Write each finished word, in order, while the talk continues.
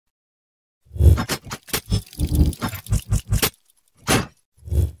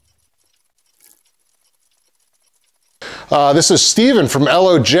This is Steven from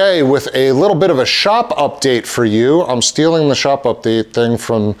LOJ with a little bit of a shop update for you. I'm stealing the shop update thing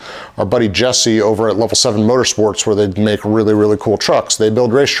from our buddy Jesse over at Level 7 Motorsports, where they make really, really cool trucks. They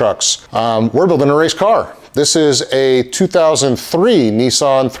build race trucks. We're building a race car. This is a 2003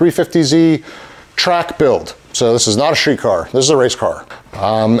 Nissan 350Z track build. So this is not a street car, this is a race car.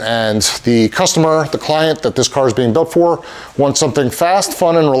 And the customer, the client that this car is being built for, wants something fast,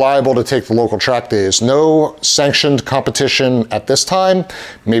 fun, and reliable to take the local track days. No sanctioned competition at this time,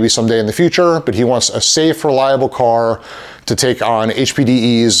 maybe someday in the future, but he wants a safe, reliable car to take on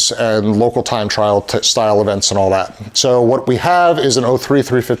HPDEs and local time trial style events and all that. So what we have is an 03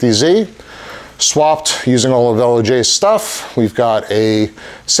 350Z. Swapped using all of LOJ's stuff. We've got a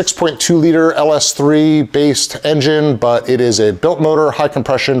 6.2 liter LS3 based engine, but it is a built motor, high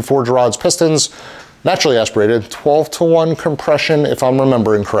compression, forged rods, pistons, naturally aspirated, 12-to-1 compression if I'm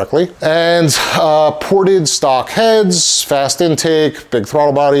remembering correctly. And ported stock heads, fast intake, big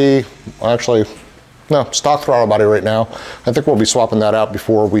throttle body, actually, no, stock throttle body right now. I think we'll be swapping that out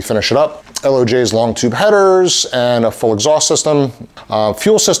before we finish it up. LOJ's long tube headers and a full exhaust system.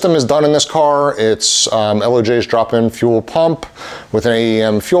 Fuel system is done in this car. It's LOJ's drop-in fuel pump with an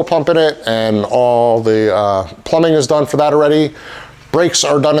AEM fuel pump in it, and all the plumbing is done for that already. Brakes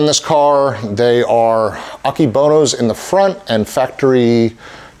are done in this car. They are Akibonos in the front and factory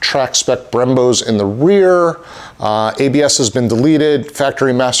track spec Brembos in the rear. ABS has been deleted,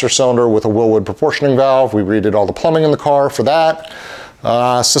 factory master cylinder with a Willwood proportioning valve. We redid all the plumbing in the car for that.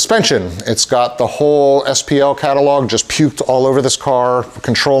 Suspension, it's got the whole SPL catalog just puked all over this car,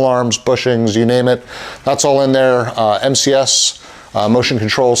 control arms, bushings, you name it. That's all in there. MCS, motion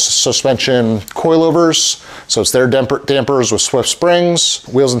control suspension coilovers. So it's their dampers with Swift springs.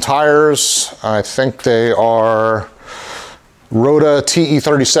 Wheels and tires, I think they are Rota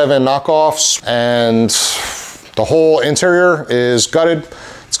TE37 knockoffs, and the whole interior is gutted.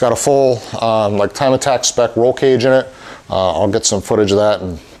 It's got a full like time attack spec roll cage in it. I'll get some footage of that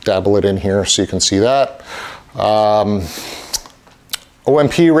and dabble it in here so you can see that.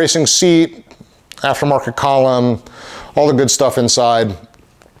 OMP racing seat, aftermarket column, all the good stuff inside.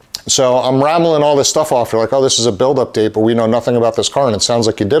 So I'm rambling all this stuff off. You're like, oh, this is a build update, but we know nothing about this car, and it sounds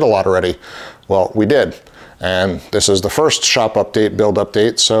like you did a lot already. Well, we did. And this is the first shop update, build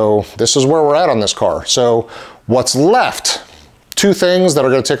update. So this is where we're at on this car. So what's left? Two things that are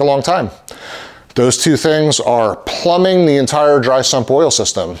going to take a long time. Those two things are plumbing the entire dry sump oil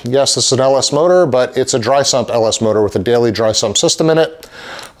system. Yes, this is an LS motor, but it's a dry sump LS motor with a daily dry sump system in it.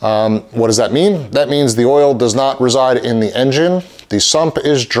 What does that mean? That means the oil does not reside in the engine. The sump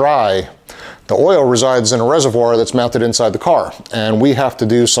is dry. The oil resides in a reservoir that's mounted inside the car. And we have to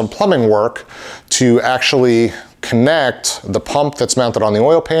do some plumbing work to actually connect the pump that's mounted on the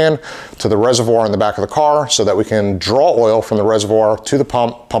oil pan to the reservoir in the back of the car so that we can draw oil from the reservoir to the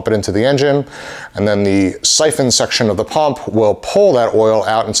pump it into the engine, and then the siphon section of the pump will pull that oil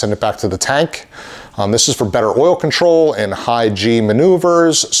out and send it back to the tank. This is for better oil control and high G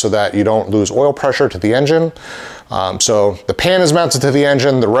maneuvers so that you don't lose oil pressure to the engine. So the pan is mounted to the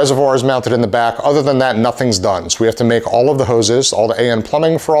engine, the reservoir is mounted in the back. Other than that, nothing's done. So we have to make all of the hoses, all the AN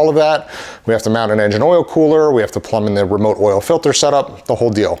plumbing for all of that. We have to mount an engine oil cooler. We have to plumb in the remote oil filter setup, the whole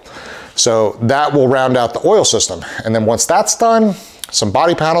deal. So that will round out the oil system. And then once that's done, some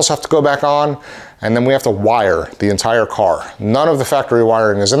body panels have to go back on, and then we have to wire the entire car. None of the factory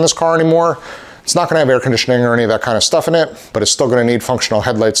wiring is in this car anymore. It's not going to have air conditioning or any of that kind of stuff in it, but it's still going to need functional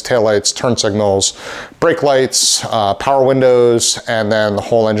headlights, taillights, turn signals, brake lights, power windows, and then the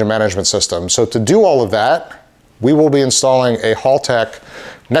whole engine management system. So to do all of that, we will be installing a Haltech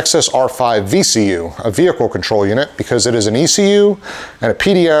Nexus R5 VCU, a vehicle control unit, because it is an ECU and a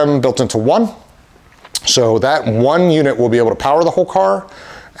PDM built into one. So that one unit will be able to power the whole car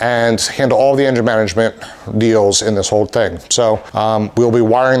and handle all the engine management deals in this whole thing. So we'll be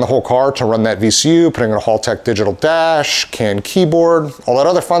wiring the whole car to run that VCU, putting in a Haltech digital dash, CAN keyboard, all that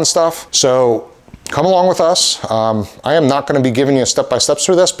other fun stuff. So come along with us. I am not going to be giving you step-by-steps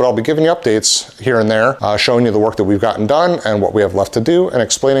through this, but I'll be giving you updates here and there, showing you the work that we've gotten done and what we have left to do, and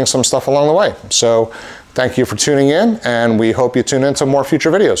explaining some stuff along the way. So thank you for tuning in, and we hope you tune into more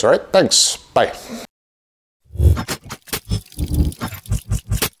future videos. All right, thanks. Bye.